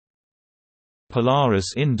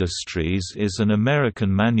Polaris Industries is an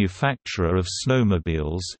American manufacturer of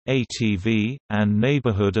snowmobiles, ATV, and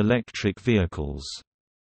neighborhood electric vehicles.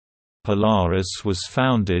 Polaris was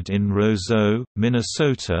founded in Roseau,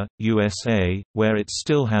 Minnesota, USA, where it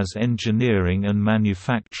still has engineering and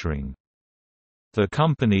manufacturing. The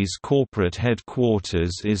company's corporate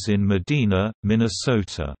headquarters is in Medina,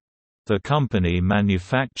 Minnesota. The company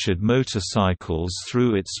manufactured motorcycles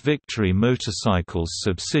through its Victory Motorcycles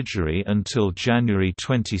subsidiary until January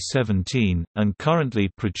 2017, and currently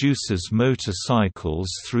produces motorcycles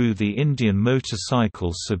through the Indian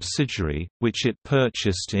Motorcycle subsidiary, which it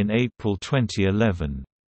purchased in April 2011.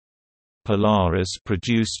 Polaris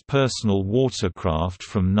produced personal watercraft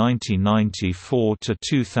from 1994 to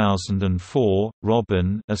 2004.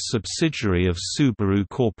 Robin, a subsidiary of Subaru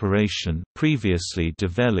Corporation, previously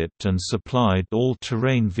developed and supplied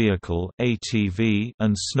all-terrain vehicle (ATV)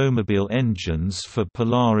 and snowmobile engines for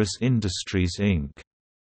Polaris Industries Inc.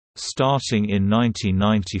 Starting in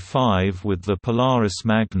 1995 with the Polaris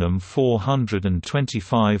Magnum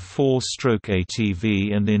 425 4-stroke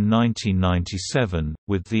ATV, and in 1997,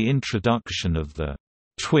 with the introduction of the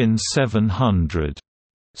Twin 700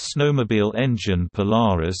 snowmobile engine.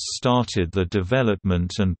 Polaris started the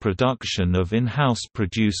development and production of in-house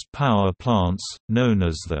produced power plants, known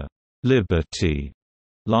as the Liberty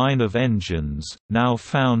line of engines, now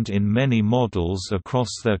found in many models across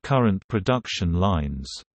their current production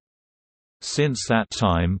lines. Since that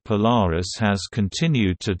time, Polaris has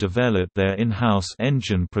continued to develop their in-house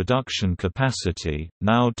engine production capacity,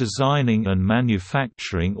 now designing and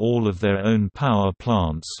manufacturing all of their own power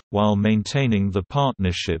plants, while maintaining the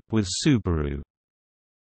partnership with Subaru.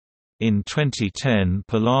 In 2010,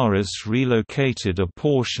 Polaris relocated a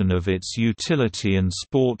portion of its utility and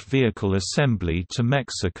sport vehicle assembly to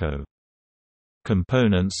Mexico.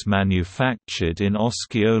 Components manufactured in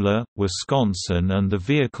Osceola, Wisconsin, and the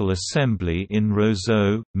vehicle assembly in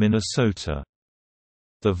Roseau, Minnesota.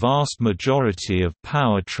 The vast majority of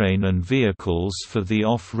powertrain and vehicles for the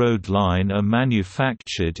off-road line are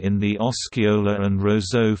manufactured in the Osceola and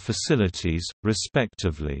Roseau facilities,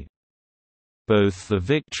 respectively. Both the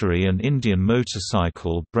Victory and Indian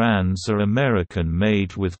Motorcycle brands are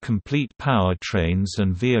American-made, with complete powertrains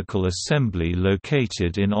and vehicle assembly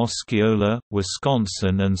located in Osceola,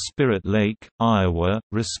 Wisconsin, and Spirit Lake, Iowa,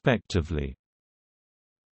 respectively.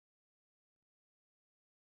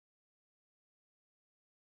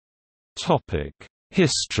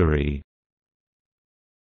 History.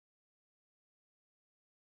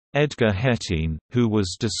 Edgar Hettin, who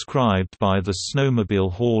was described by the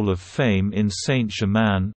Snowmobile Hall of Fame in Saint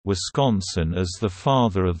Germain, Wisconsin as the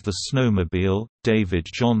father of the snowmobile, David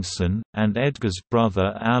Johnson, and Edgar's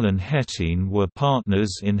brother Alan Hettin were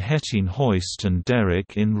partners in Hettin Hoist and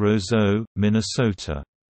Derrick in Roseau, Minnesota.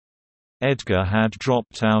 Edgar had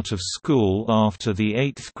dropped out of school after the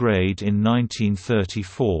 8th grade in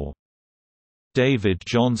 1934. David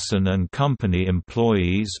Johnson and company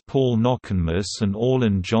employees Paul Nockenmus and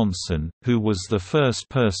Orland Johnson, who was the first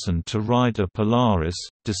person to ride a Polaris,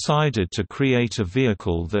 decided to create a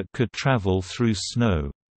vehicle that could travel through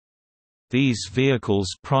snow. These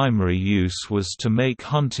vehicles' primary use was to make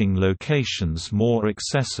hunting locations more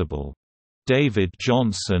accessible. David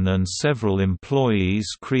Johnson and several employees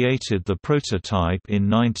created the prototype in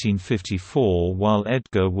 1954 while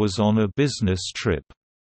Edgar was on a business trip.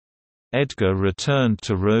 Edgar returned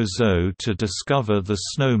to Roseau to discover the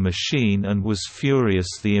snow machine and was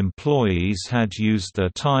furious the employees had used their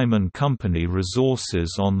time and company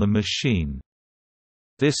resources on the machine.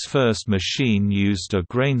 This first machine used a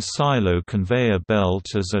grain silo conveyor belt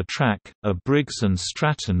as a track, a Briggs &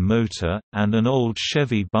 Stratton motor, and an old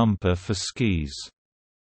Chevy bumper for skis.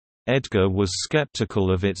 Edgar was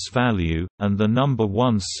skeptical of its value, and the No.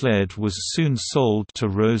 1 sled was soon sold to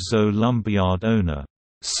Roseau lumberyard owner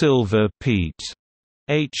Silver Pete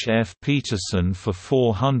H. F. Peterson for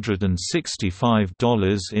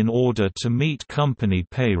 $465 in order to meet company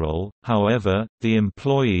payroll. However, the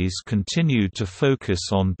employees continued to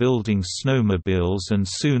focus on building snowmobiles, and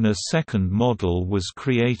soon a second model was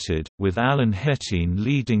created, with Alan Hettin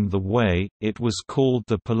leading the way. It was called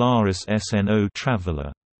the Polaris SNO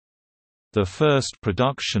Traveler. The first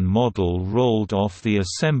production model rolled off the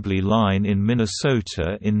assembly line in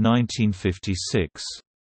Minnesota in 1956.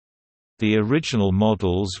 The original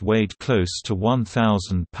models weighed close to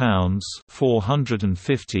 1,000 pounds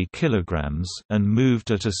 (450 kilograms) and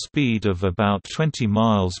moved at a speed of about 20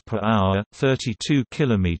 miles per hour (32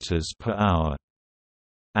 kilometers per hour).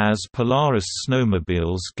 As Polaris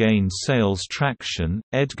snowmobiles gained sales traction,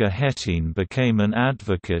 Edgar Hettin became an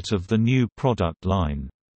advocate of the new product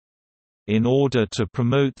line. In order to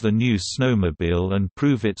promote the new snowmobile and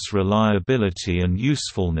prove its reliability and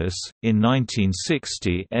usefulness, in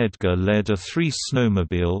 1960 Edgar led a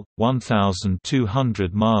three-snowmobile,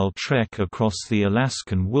 1,200-mile trek across the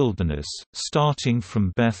Alaskan wilderness, starting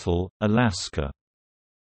from Bethel, Alaska.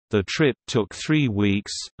 The trip took 3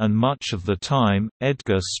 weeks, and much of the time,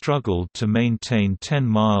 Edgar struggled to maintain 10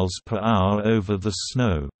 miles per hour over the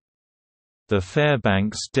snow. The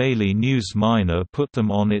Fairbanks Daily News Miner put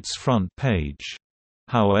them on its front page.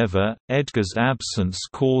 However, Edgar's absence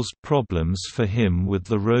caused problems for him with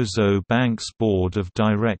the Roseau Banks Board of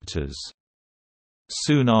Directors.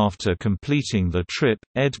 Soon after completing the trip,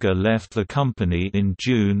 Edgar left the company in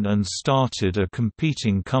June and started a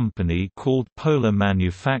competing company called Polar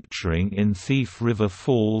Manufacturing in Thief River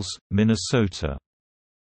Falls, Minnesota.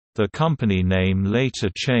 The company name later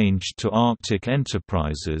changed to Arctic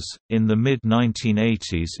Enterprises. In the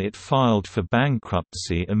mid-1980s, it filed for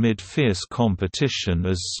bankruptcy amid fierce competition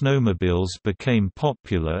as snowmobiles became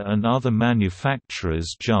popular and other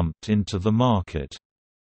manufacturers jumped into the market.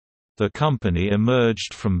 The company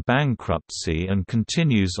emerged from bankruptcy and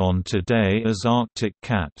continues on today as Arctic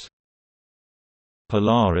Cat.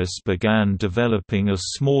 Polaris began developing a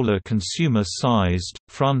smaller consumer-sized,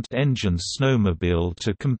 front-engine snowmobile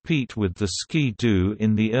to compete with the Ski-Doo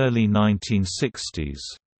in the early 1960s.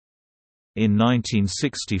 In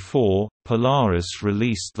 1964, Polaris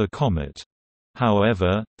released the Comet.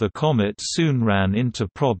 However, the Comet soon ran into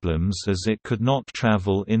problems as it could not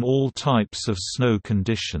travel in all types of snow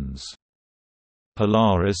conditions.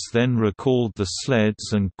 Polaris then recalled the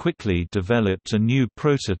sleds and quickly developed a new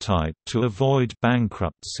prototype to avoid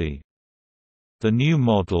bankruptcy. The new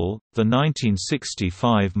model, the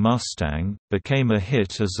 1965 Mustang, became a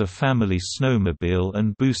hit as a family snowmobile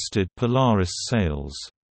and boosted Polaris sales.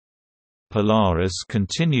 Polaris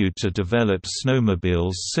continued to develop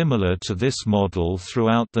snowmobiles similar to this model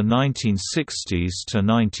throughout the 1960s to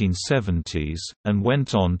 1970s, and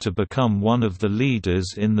went on to become one of the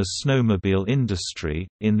leaders in the snowmobile industry.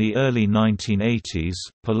 In the early 1980s,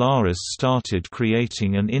 Polaris started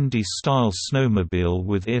creating an Indy-style snowmobile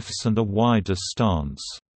with IFs and a wider stance.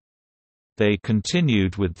 They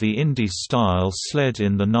continued with the Indy-style sled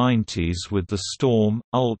in the 90s with the Storm,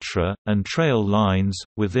 Ultra, and Trail lines.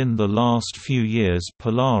 Within the last few years,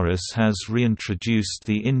 Polaris has reintroduced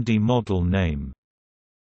the Indy model name.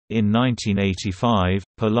 In 1985,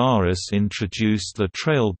 Polaris introduced the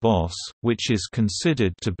Trail Boss, which is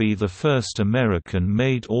considered to be the first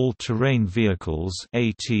American-made all-terrain vehicles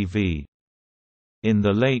 (ATV). In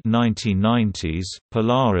the late 1990s,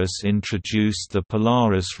 Polaris introduced the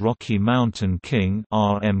Polaris Rocky Mountain King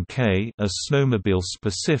 (RMK), a snowmobile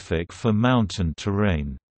specific for mountain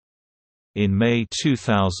terrain. In May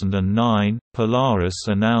 2009, Polaris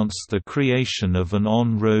announced the creation of an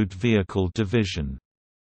on-road vehicle division.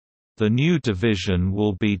 The new division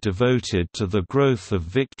will be devoted to the growth of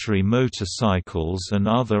Victory motorcycles and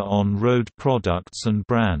other on-road products and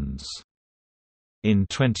brands. In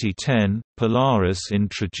 2010, Polaris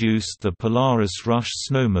introduced the Polaris Rush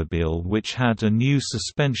snowmobile, which had a new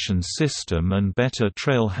suspension system and better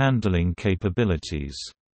trail handling capabilities.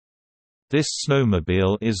 This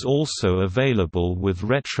snowmobile is also available with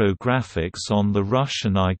retro graphics on the Rush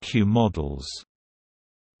and IQ models.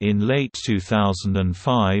 In late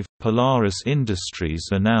 2005, Polaris Industries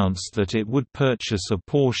announced that it would purchase a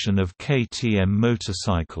portion of KTM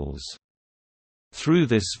Motorcycles. Through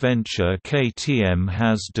this venture, KTM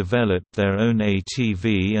has developed their own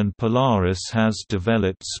ATV and Polaris has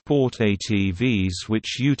developed sport ATVs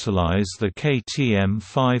which utilize the KTM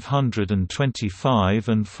 525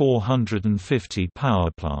 and 450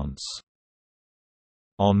 powerplants.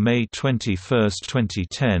 On May 21,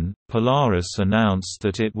 2010, Polaris announced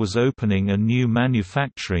that it was opening a new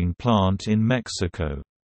manufacturing plant in Mexico.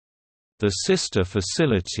 The sister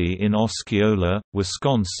facility in Osceola,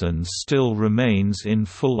 Wisconsin still remains in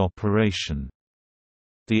full operation.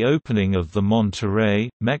 The opening of the Monterrey,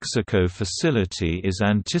 Mexico facility is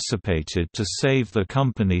anticipated to save the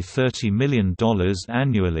company $30 million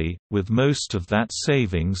annually, with most of that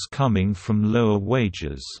savings coming from lower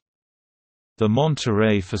wages. The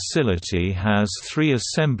Monterrey facility has 3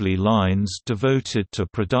 assembly lines devoted to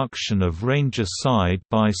production of Ranger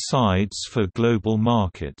side-by-sides for global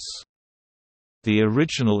markets. The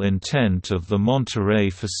original intent of the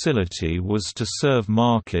Monterrey facility was to serve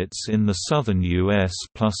markets in the southern U.S.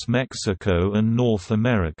 plus Mexico and North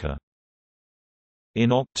America.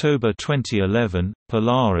 In October 2011,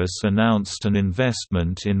 Polaris announced an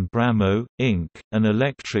investment in Bramo, Inc., an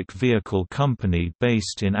electric vehicle company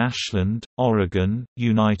based in Ashland, Oregon,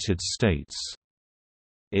 United States.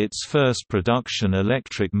 Its first production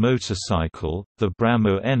electric motorcycle, the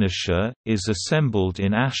Bramo Energia, is assembled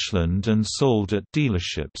in Ashland and sold at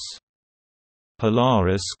dealerships.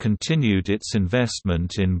 Polaris continued its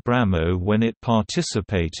investment in Bramo when it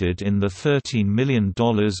participated in the $13 million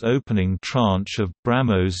opening tranche of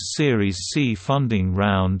Bramo's Series C funding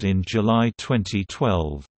round in July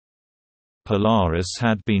 2012. Polaris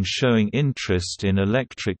had been showing interest in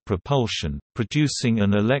electric propulsion, producing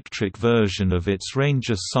an electric version of its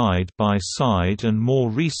Ranger side-by-side and more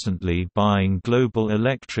recently buying Global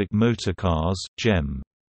Electric Motorcars (GEM).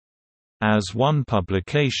 As one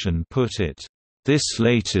publication put it, "This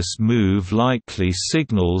latest move likely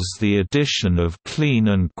signals the addition of clean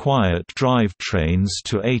and quiet drivetrains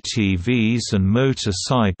to ATVs and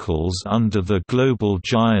motorcycles under the Global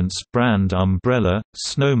Giants brand umbrella.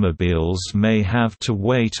 Snowmobiles may have to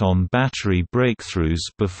wait on battery breakthroughs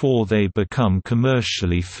before they become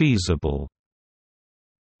commercially feasible."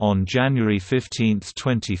 On January 15,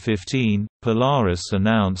 2015, Polaris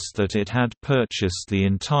announced that it had purchased the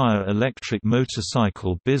entire electric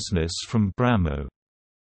motorcycle business from Bramo.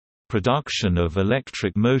 Production of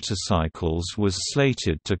electric motorcycles was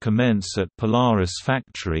slated to commence at Polaris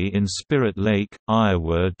factory in Spirit Lake,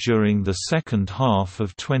 Iowa during the second half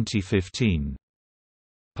of 2015.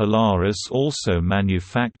 Polaris also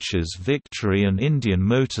manufactures Victory and Indian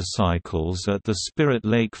motorcycles at the Spirit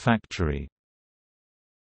Lake factory.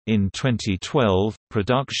 In 2012,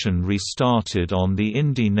 production restarted on the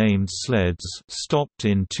Indy-named sleds, stopped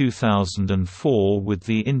in 2004 with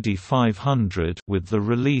the Indy 500 with the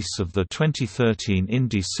release of the 2013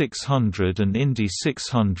 Indy 600 and Indy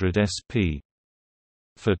 600 SP.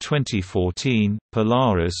 For 2014,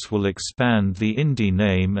 Polaris will expand the Indy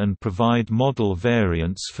name and provide model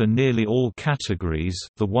variants for nearly all categories,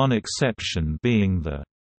 the one exception being the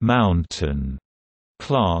Mountain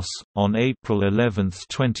class. On April 11,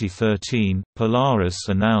 2013, Polaris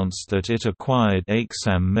announced that it acquired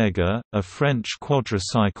Aixam Mega, a French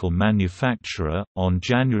quadricycle manufacturer. On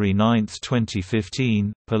January 9,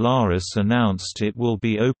 2015, Polaris announced it will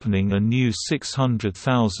be opening a new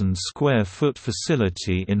 600,000 square foot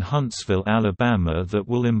facility in Huntsville, Alabama that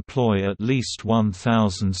will employ at least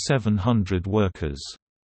 1,700 workers.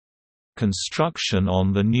 Construction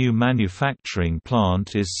on the new manufacturing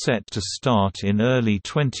plant is set to start in early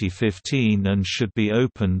 2015 and should be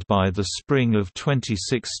opened by the spring of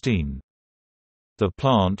 2016. The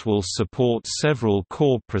plant will support several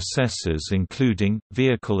core processes including,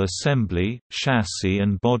 vehicle assembly, chassis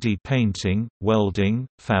and body painting, welding,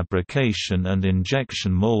 fabrication and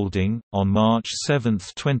injection molding. On March 7,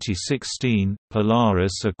 2016,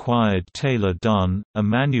 Polaris acquired Taylor Dunn, a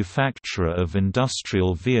manufacturer of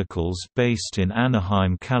industrial vehicles based in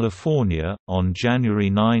Anaheim, California. On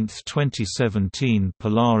January 9, 2017,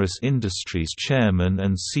 Polaris Industries chairman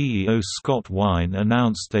and CEO Scott Wine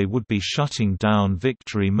announced they would be shutting down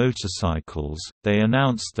Victory motorcycles. They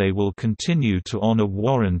announced they will continue to honor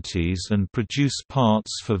warranties and produce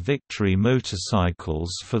parts for Victory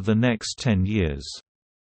motorcycles for the next 10 years.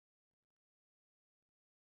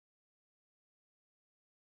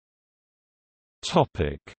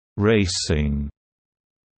 Topic: Racing.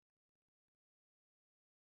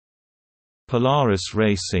 Polaris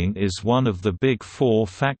Racing is one of the Big Four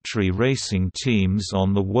factory racing teams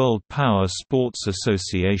on the World Power Sports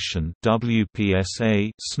Association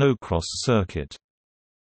 (WPSA) snowcross circuit.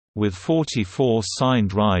 With 44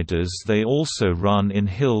 signed riders, they also run in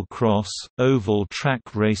hill cross, oval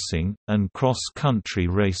track racing, and cross-country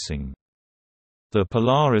racing. The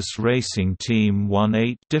Polaris Racing Team won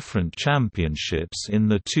 8 different championships in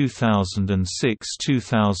the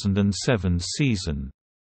 2006-2007 season.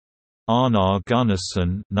 Arnar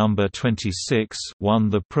Gunnarsson, number 26, won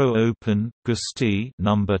the Pro Open. Gusti,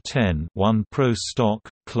 number 10, won Pro Stock.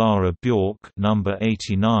 Clara Bjork, number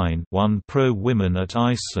 89, won Pro Women at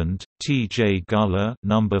Iceland. T.J. Guller,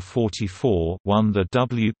 number 44, won the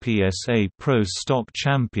WPSA Pro Stock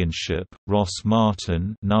Championship. Ross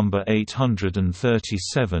Martin, number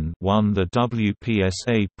 837, won the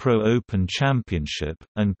WPSA Pro Open Championship,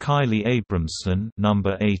 and Kylie Abramson,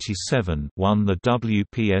 number 87, won the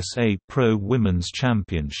WPSA Pro Women's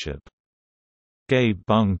Championship. Gabe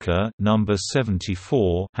Bunker, number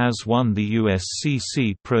 74, has won the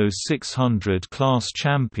USCC Pro 600 Class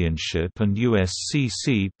Championship and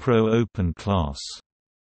USCC Pro Open Class.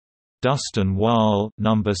 Dustin Weil,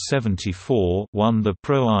 number 74, won the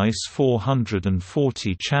Pro Ice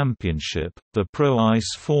 440 Championship, the Pro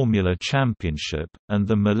Ice Formula Championship, and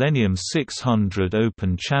the Millennium 600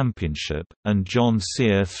 Open Championship, and John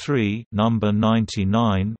Sear III, number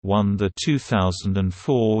 99, won the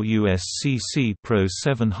 2004 USCC Pro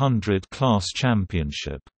 700 Class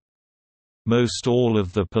Championship. Most all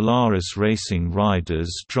of the Polaris racing riders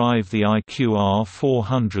drive the IQR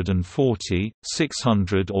 440,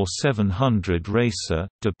 600 or 700 racer,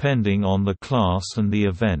 depending on the class and the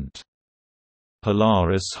event.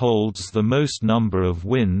 Polaris holds the most number of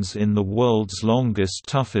wins in the world's longest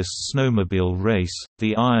toughest snowmobile race,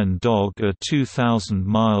 the Iron Dog, a 2,000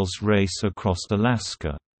 miles race across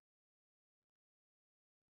Alaska.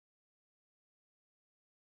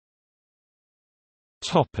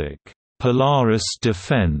 Polaris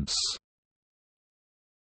Defense.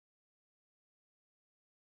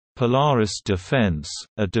 Polaris Defense,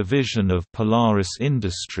 a division of Polaris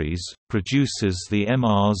Industries, produces the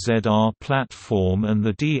MRZR platform and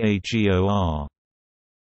the DAGOR.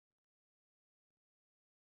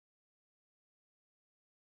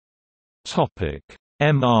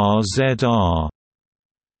 MRZR.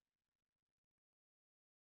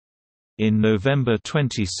 In November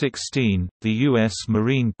 2016, the U.S.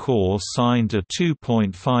 Marine Corps signed a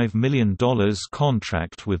 $2.5 million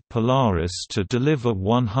contract with Polaris to deliver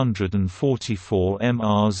 144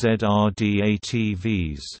 MRZR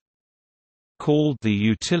DATVs. Called the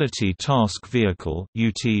Utility Task Vehicle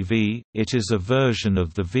 (UTV), it is a version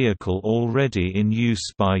of the vehicle already in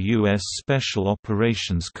use by U.S. Special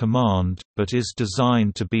Operations Command, but is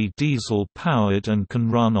designed to be diesel-powered and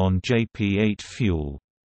can run on JP-8 fuel.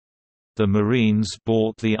 The Marines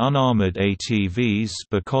bought the unarmored ATVs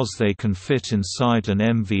because they can fit inside an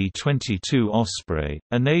MV-22 Osprey,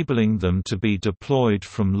 enabling them to be deployed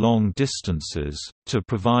from long distances, to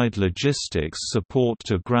provide logistics support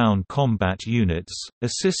to ground combat units,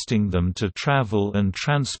 assisting them to travel and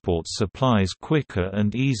transport supplies quicker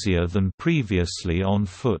and easier than previously on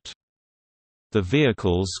foot. The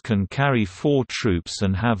vehicles can carry 4 troops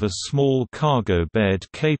and have a small cargo bed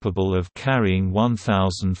capable of carrying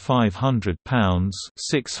 1,500 pounds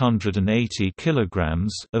 (680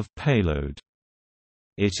 kilograms) of payload.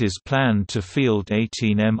 It is planned to field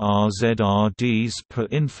 18 MRZRDs per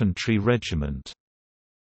infantry regiment.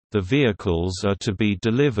 The vehicles are to be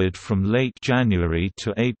delivered from late January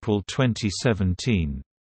to April 2017.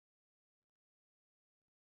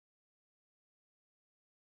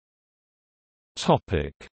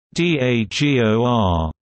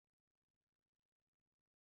 DAGOR.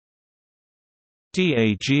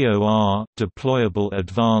 DAGOR, Deployable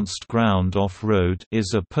Advanced Ground Off-Road,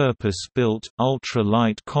 is a purpose-built,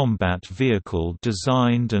 ultra-light combat vehicle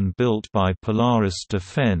designed and built by Polaris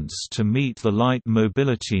Defense to meet the light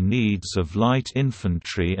mobility needs of light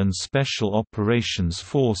infantry and special operations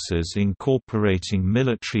forces, incorporating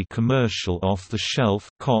military commercial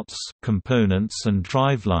off-the-shelf (COTS) components and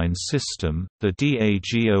driveline system. The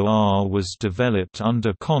DAGOR was developed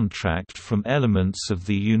under contract from elements of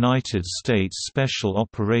the United States Special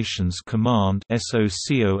Operations Command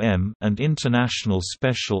and International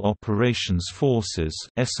Special Operations Forces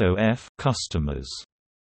customers.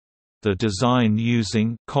 The design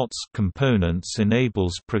using COTS components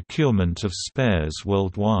enables procurement of spares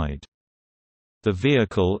worldwide. The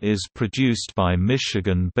vehicle is produced by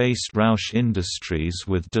Michigan-based Roush Industries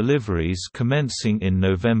with deliveries commencing in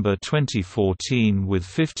November 2014 with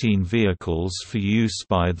 15 vehicles for use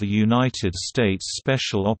by the United States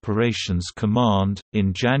Special Operations Command,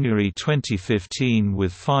 in January 2015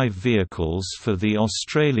 with 5 vehicles for the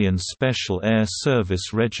Australian Special Air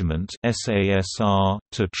Service Regiment (SASR).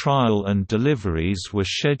 Trial and deliveries were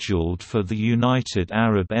scheduled for the United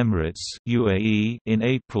Arab Emirates (UAE) in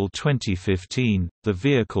April 2015. The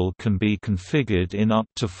vehicle can be configured in up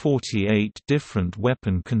to 48 different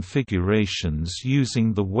weapon configurations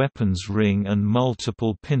using the weapons ring and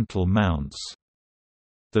multiple pintle mounts.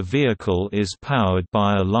 The vehicle is powered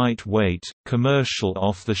by a lightweight, commercial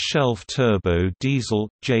off-the-shelf turbo diesel,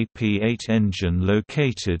 JP-8 engine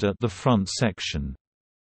located at the front section.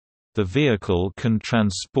 The vehicle can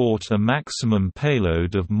transport a maximum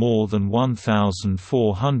payload of more than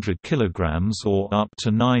 1,400 kg or up to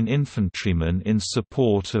 9 infantrymen in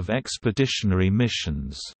support of expeditionary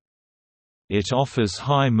missions. It offers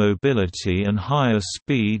high mobility and higher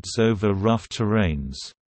speeds over rough terrains.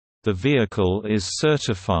 The vehicle is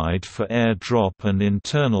certified for air drop and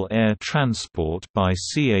internal air transport by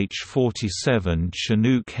CH-47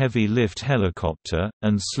 Chinook heavy lift helicopter,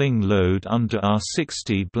 and sling load under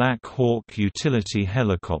R-60 Black Hawk utility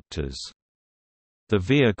helicopters. The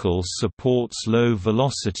vehicle supports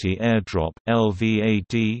low-velocity airdrop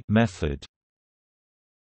 (LVAD) method.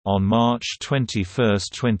 On March 21,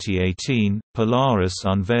 2018, Polaris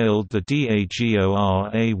unveiled the DAGOR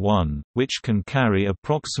A1, which can carry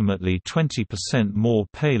approximately 20% more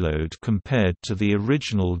payload compared to the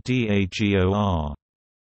original DAGOR.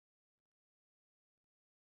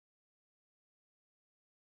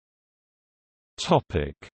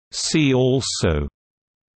 See also: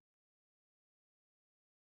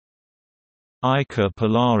 ICA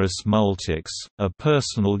Polaris Multics, a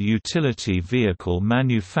personal utility vehicle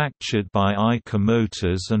manufactured by ICA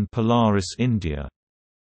Motors and Polaris India.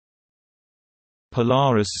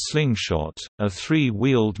 Polaris Slingshot, a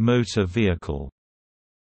three-wheeled motor vehicle.